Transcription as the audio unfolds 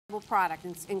product,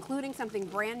 including something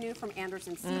brand new from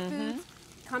Anderson Seafoods,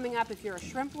 coming up if you're a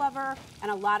shrimp lover,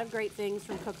 and a lot of great things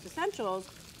from Cook's Essentials,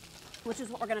 which is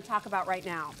what we're going to talk about right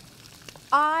now.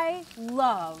 I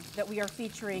love that we are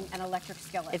featuring an electric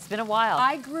skillet. It's been a while.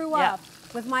 I grew up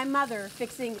with my mother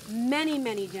fixing many,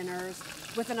 many dinners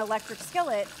with an electric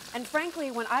skillet, and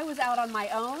frankly, when I was out on my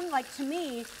own, like, to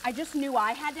me, I just knew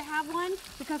I had to have one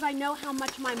because I know how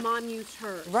much my mom used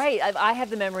hers. Right, I have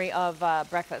the memory of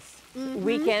breakfast.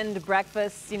 Weekend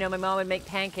breakfast, you know, my mom would make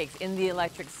pancakes in the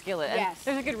electric skillet. And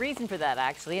there's a good reason for that,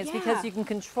 actually. It's because you can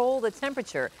control the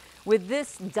temperature. With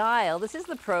this dial, this is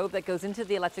the probe that goes into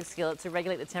the electric skillet to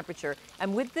regulate the temperature.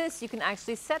 And with this, you can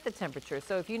actually set the temperature.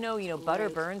 So if you know, butter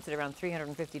burns at around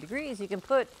 350 degrees, you can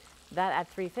put that at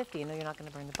 350. You know you're not going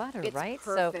to burn the butter, right?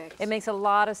 Perfect. So it makes a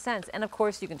lot of sense. And of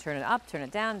course, you can turn it up, turn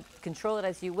it down, control it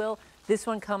as you will. This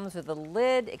one comes with a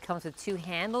lid. It comes with 2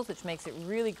 handles, which makes it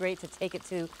really great to take it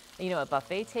to, a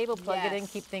buffet table, plug it in,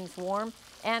 keep things warm.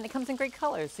 And it comes in great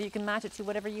colors, so you can match it to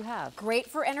whatever you have. Great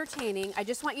for entertaining. I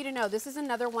just want you to know this is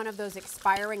another one of those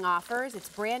expiring offers. It's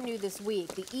brand new this week.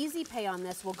 The Easy Pay on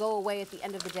this will go away at the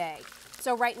end of the day.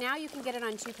 So right now you can get it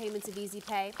on 2 payments of Easy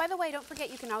Pay. By the way, don't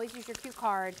forget you can always use your Q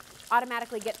card,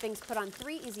 automatically get things put on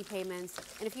 3 easy payments.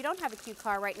 And if you don't have a Q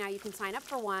card right now, you can sign up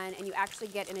for one, and you actually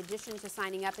get, in addition to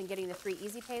signing up and getting the 3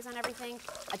 easy pays on everything,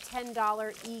 a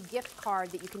 $10 e-gift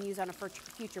card that you can use on a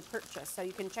future purchase. So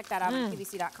you can check that out on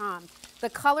QVC.com. The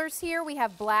colors here, we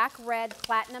have black, red,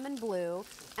 platinum, and blue.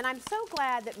 And I'm so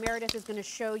glad that Meredith is going to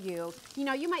show you.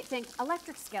 You might think,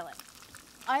 electric skillet.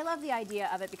 I love the idea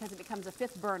of it because it becomes a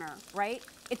 5th burner, right?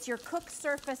 It's your cook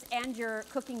surface and your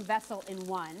cooking vessel in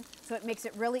one, so it makes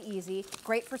it really easy.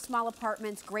 Great for small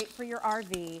apartments, great for your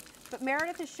RV. But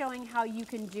Meredith is showing how you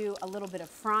can do a little bit of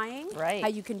frying, how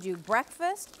you can do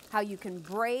breakfast, how you can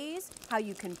braise, how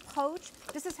you can poach.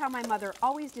 This is how my mother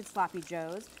always did sloppy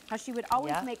joes, how she would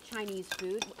always make Chinese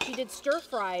food. She did stir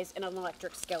fries in an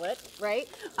electric skillet, right?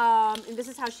 And this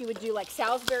is how she would do like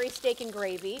Salisbury steak and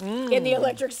gravy in the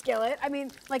electric skillet. I mean,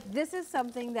 like, this is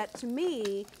something that to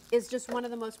me is just one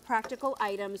of the most practical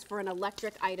items for an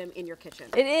electric item in your kitchen.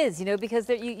 It is, because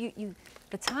there,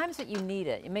 the times that you need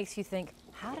it, it makes you think,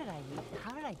 how did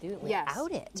I do it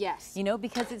without it? Yes.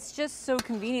 Because it's just so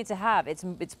convenient to have.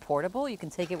 It's portable. You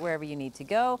can take it wherever you need to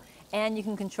go, and you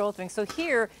can control things. So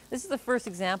here, this is the first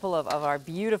example of our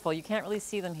beautiful, you can't really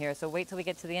see them here, so wait till we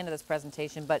get to the end of this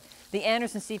presentation, but the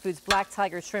Anderson Seafoods Black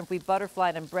Tiger Shrimp, we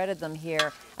butterflied and breaded them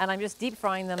here, and I'm just deep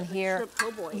frying them here. Shrimp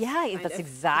po' boys. Yeah, that's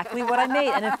exactly what I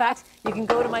made. And in fact, you can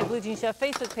go to my Blue Jean Chef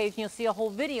Facebook page and you'll see a whole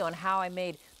video on how I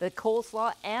made the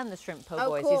coleslaw and the shrimp po'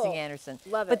 boys using Anderson.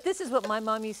 Love it. But this is what my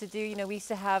mom used to do. We used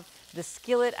to have the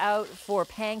skillet out for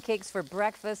pancakes for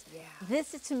breakfast.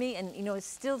 This is, to me, and it's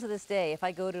still to this day, if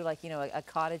I go to a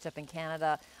cottage up in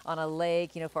Canada on a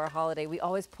lake, for a holiday, we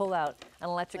always pull out an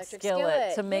electric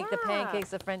skillet to make the pancakes,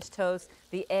 the French toast,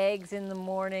 the eggs in the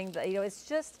morning. It's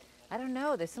just, I don't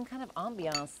know, there's some kind of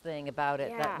ambiance thing about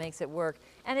it that makes it work.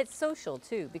 And it's social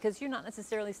too, because you're not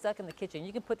necessarily stuck in the kitchen.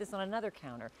 You can put this on another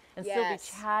counter and still be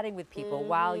chatting with people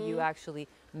while you actually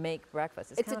make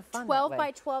breakfast. It's kind of fun. It's a 12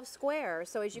 by 12 square,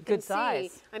 so as you can see,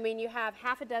 size. I mean, you have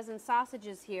half a dozen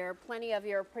sausages here, plenty of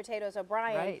your potatoes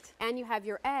O'Brien, and you have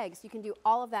your eggs. You can do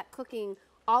all of that cooking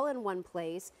all in one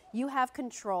place. You have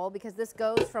control because this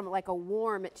goes from like a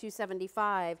warm at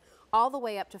 275 all the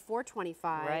way up to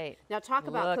 425. Right. Now talk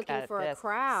about cooking for a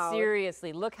crowd.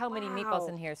 Seriously, look how many meatballs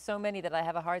in here. So many that I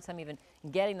have a hard time even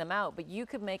getting them out. But you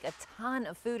could make a ton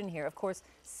of food in here. Of course,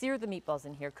 sear the meatballs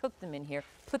in here, cook them in here,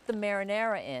 put the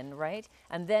marinara in, right?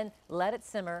 And then let it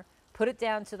simmer. Put it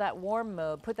down to that warm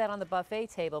mode, put that on the buffet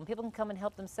table, and people can come and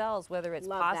help themselves, whether it's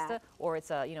pasta or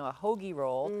it's a, a hoagie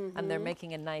roll, and they're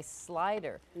making a nice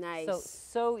slider. Nice.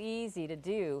 So easy to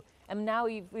do. And now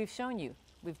we've shown you.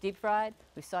 We've deep fried,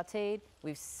 we've sauteed,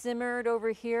 we've simmered over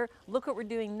here. Look what we're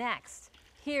doing next.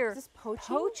 Here,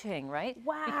 poaching, right?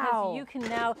 Wow. Because you can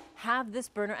now have this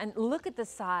burner, and look at the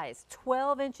size,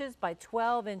 12 inches by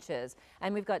 12 inches.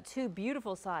 And we've got 2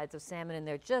 beautiful sides of salmon in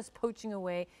there, just poaching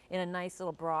away in a nice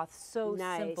little broth. So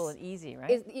simple and easy,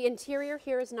 right? The interior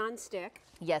here is non-stick.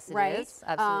 Yes, it is.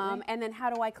 Absolutely. And then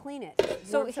how do I clean it?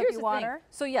 So here's the thing.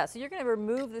 So you're going to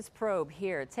remove this probe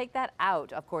here. Take that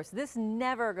out. Of course, this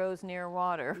never goes near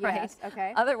water, right? Yes,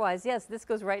 okay. Otherwise, yes, this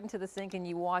goes right into the sink and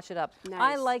you wash it up. Nice.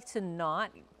 I like to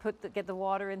not get the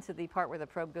water into the part where the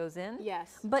probe goes in.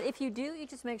 Yes. But if you do, you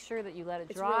just make sure that you let it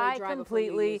It's dry, really dry before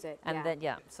completely, you use it. and then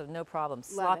so no problem. Love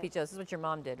Sloppy it. Joe. This is what your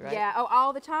mom did, right? Yeah,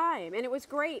 all the time. And it was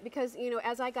great because, you know,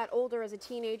 as I got older as a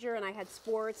teenager and I had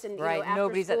sports and, you know, after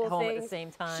Nobody's at school home things, at the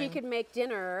same time. she could make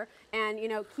dinner and, you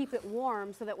know, keep it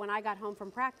warm so that when I got home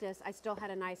from practice, I still had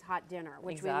a nice hot dinner,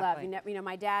 which we love. You know,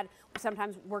 my dad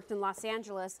sometimes worked in Los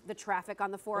Angeles, the traffic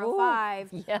on the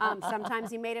 405. Ooh, yeah.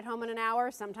 Sometimes he made it home in an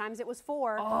hour, sometimes it was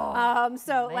 4. Man.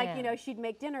 Like, you know, she'd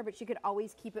make dinner, but she could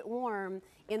always keep it warm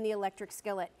in the electric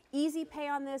skillet. Easy pay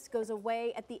on this goes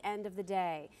away at the end of the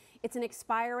day. It's an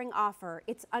expiring offer.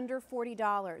 It's under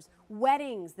 $40.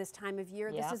 Weddings this time of year.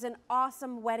 Yeah. This is an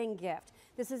awesome wedding gift.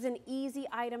 This is an easy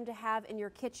item to have in your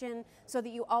kitchen so that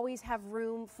you always have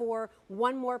room for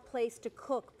one more place to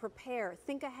cook, prepare.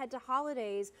 Think ahead to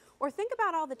holidays, or think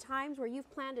about all the times where you've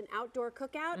planned an outdoor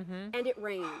cookout and it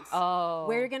rains. Oh.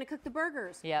 Where you're going to cook the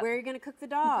burgers, Yep. where you're going to cook the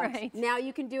dogs. Right. Now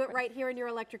you can do it right here in your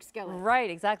electric skillet. Right,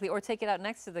 exactly. Or take it out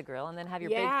next to the grill and then have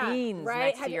your baked beans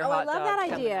next to your hot I love dogs that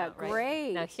coming idea. out, right?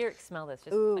 Great. Now here, smell this.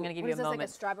 Just, Ooh, I'm going to give what you is a this, moment. like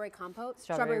a strawberry compote?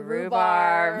 Strawberry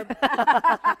rhubarb.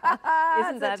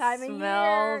 Isn't that time of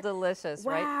smell year. delicious,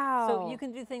 right? Wow. So you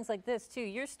can do things like this too.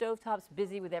 Your stovetop's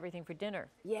busy with everything for dinner.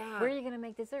 Yeah. Where are you going to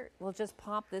make dessert? Well, just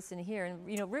pop this in here. And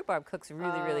you know, rhubarb cooks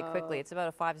really quickly. It's about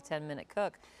a 5 to 10 minute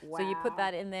cook. Wow. So you put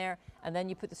that in there, and then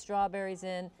you put the strawberries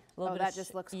in. A little bit that of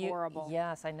just looks horrible.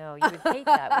 Yes, I know. You would hate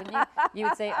that, wouldn't you? You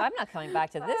would say, I'm not coming back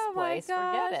to this place. My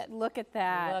gosh. Forget it. Look at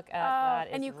that. Look at that.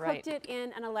 And It's you right. cooked it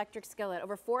in an electric skillet.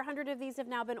 Over 400 of these have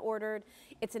now been ordered.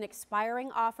 It's an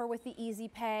expiring offer with the Easy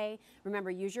Pay. Remember,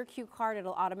 use your Q card.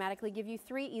 It'll automatically give you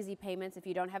 3 easy payments. If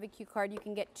you don't have a Q card, you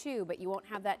can get 2, but you won't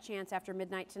have that chance after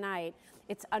midnight tonight.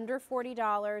 It's under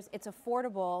 $40. It's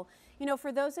affordable. You know,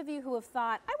 for those of you who have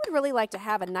thought, I would really like to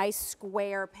have a nice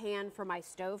square pan for my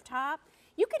stovetop,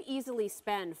 you could easily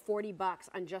spend $40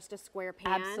 on just a square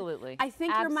pan. Absolutely. I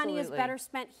think your money is Absolutely. better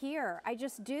spent here. I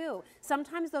just do.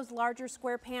 Sometimes those larger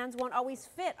square pans won't always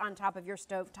fit on top of your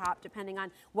stovetop depending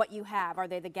on what you have. Are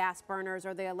they the gas burners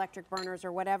or the electric burners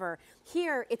or whatever?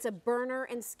 Here, it's a burner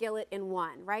and skillet in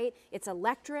one, right? It's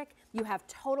electric. You have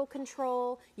total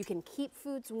control. You can keep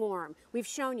foods warm. We've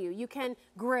shown you. You can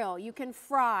grill. You can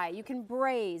fry. You can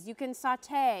braise. You can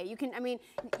saute. You can, I mean,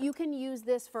 you can use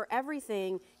this for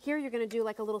everything. Here, you're going to do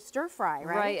like a little stir fry,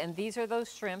 right? Right, and these are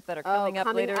those shrimp that are coming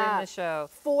up later in the show.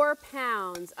 4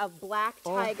 pounds of black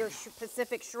tiger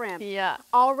Pacific shrimp. Yeah.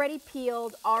 Already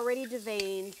peeled, already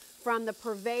deveined from the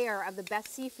purveyor of the best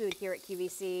seafood here at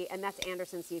QVC, and that's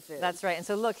Anderson Seafood. That's right. And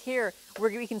so look here,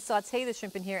 we can saute the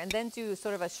shrimp in here and then do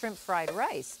sort of a shrimp fried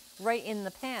rice right in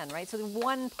the pan, right? So the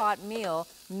one pot meal,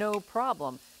 no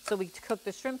problem. So we cook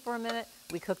the shrimp for a minute,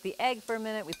 we cook the egg for a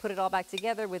minute, we put it all back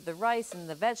together with the rice and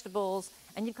the vegetables,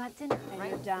 and you've got dinner, And right?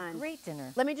 you're done. Great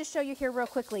dinner. Let me just show you here real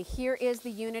quickly. Here is the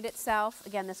unit itself.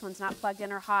 Again, this one's not plugged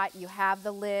in or hot. You have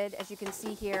the lid, as you can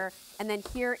see here. And then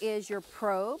here is your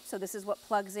probe. So this is what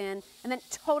plugs in. And then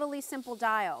totally simple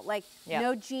dial. Like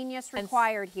no genius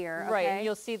required here. Right, okay? and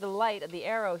you'll see the light, the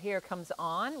arrow here comes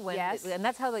on when, and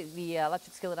that's how the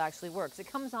electric skillet actually works. It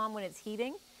comes on when it's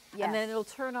heating. Yes. And then it'll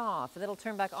turn off, and it'll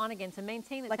turn back on again to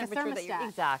maintain the like temperature a that you're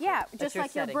thermostat. Yeah, just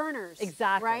like setting. your burners.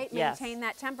 Exactly. Right? Yes. Maintain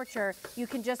that temperature. You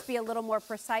can just be a little more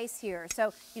precise here.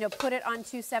 So, you know, put it on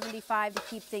 275 to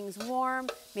keep things warm.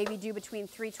 Maybe do between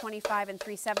 325 and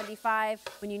 375.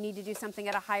 When you need to do something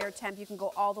at a higher temp, you can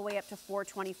go all the way up to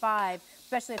 425,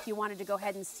 especially if you wanted to go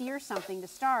ahead and sear something to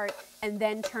start and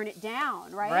then turn it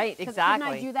down, right? Right, exactly.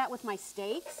 Couldn't I do that with my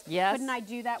steaks? Yes. Couldn't I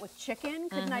do that with chicken?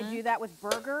 Couldn't I do that with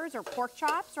burgers or pork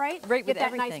chops, right? Right, with Get that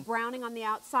everything. nice browning on the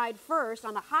outside first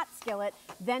on the hot skillet,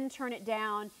 then turn it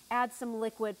down, add some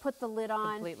liquid, put the lid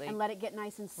on, Completely. and let it get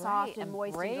nice and soft and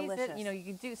moist braise and delicious. it. You know, you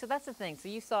can do, so that's the thing. So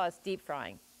you saw us deep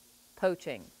frying,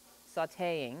 poaching,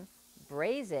 sauteing,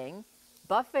 braising,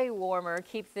 buffet warmer,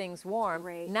 keep things warm.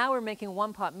 Great. Now we're making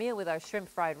one pot meal with our shrimp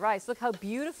fried rice. Look how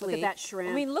beautifully. Look at that shrimp.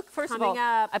 I mean, look, first of Coming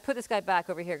all, up. I put this guy back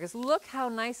over here because look how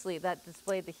nicely that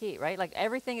displayed the heat, right? Like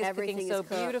everything is Everything cooking is so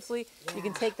cooked. beautifully. Yeah. You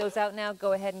can take those out now,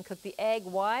 go ahead and cook the egg.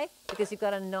 Why? Because you've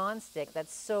got a non-stick.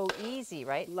 That's so easy,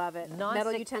 right? Love it. Non-stick,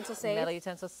 Metal utensil safe. Metal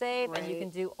utensil safe, and you Great. can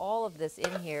do all of this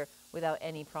in here without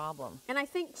any problem. And I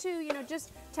think too, you know,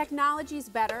 just technology's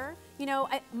better. You know,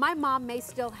 my mom may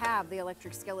still have the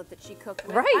electric skillet that she cooked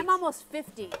with. Right. I'm almost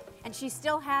 50 and she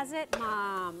still has it.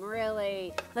 Mom,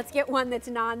 really? Let's get one that's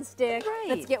non-stick. Right.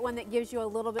 Let's get one that gives you a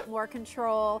little bit more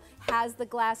control, has the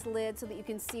glass lid so that you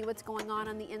can see what's going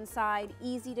on the inside,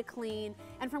 easy to clean.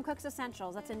 And from Cooks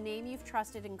Essentials, that's a name you've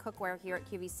trusted in cookware here at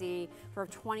QVC for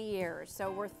 20 years. So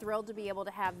we're thrilled to be able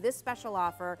to have this special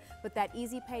offer, but that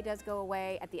easy pay does go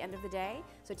away at the end of of the day,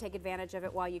 so take advantage of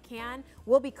it while you can.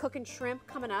 We'll be cooking shrimp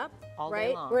coming up, All day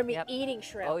right? long. We're gonna Yep. be eating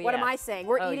shrimp. Oh, What am yes. I saying?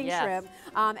 We're Oh, eating yes. shrimp.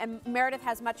 And Meredith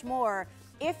has much more.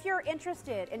 If you're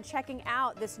interested in checking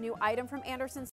out this new item from Anderson